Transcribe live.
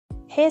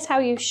Here's how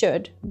you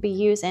should be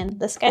using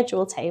the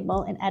schedule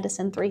table in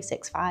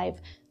edison365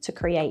 to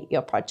create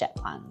your project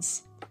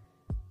plans.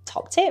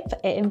 Top tip,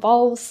 it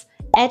involves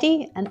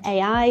Eddie and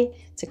AI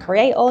to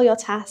create all your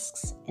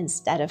tasks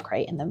instead of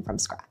creating them from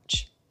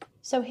scratch.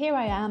 So here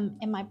I am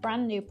in my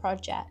brand new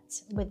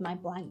project with my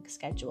blank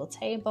schedule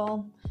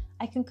table.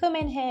 I can come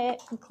in here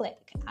and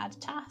click Add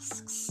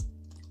Tasks.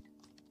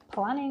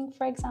 Planning,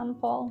 for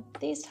example.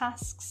 These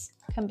tasks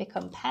can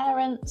become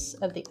parents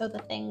of the other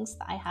things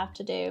that I have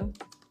to do.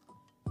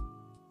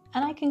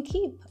 And I can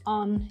keep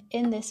on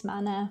in this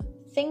manner,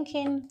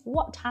 thinking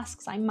what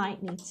tasks I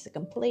might need to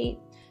complete,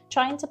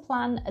 trying to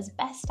plan as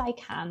best I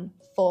can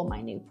for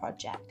my new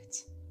project.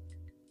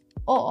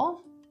 Or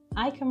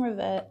I can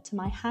revert to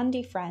my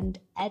handy friend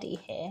Eddie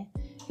here,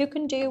 who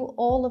can do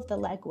all of the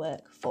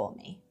legwork for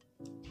me.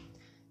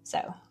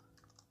 So,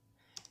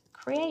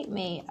 create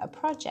me a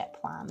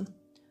project plan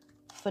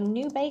for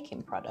new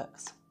baking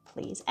products,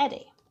 please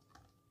Eddie.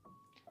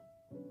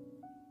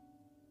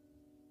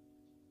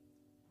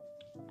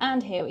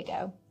 And here we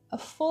go, a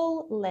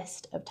full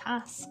list of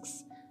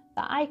tasks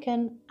that I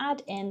can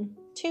add in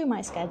to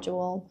my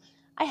schedule.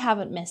 I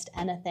haven't missed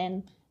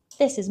anything.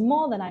 This is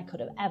more than I could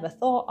have ever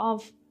thought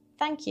of.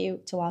 Thank you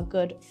to our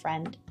good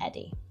friend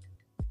Eddie.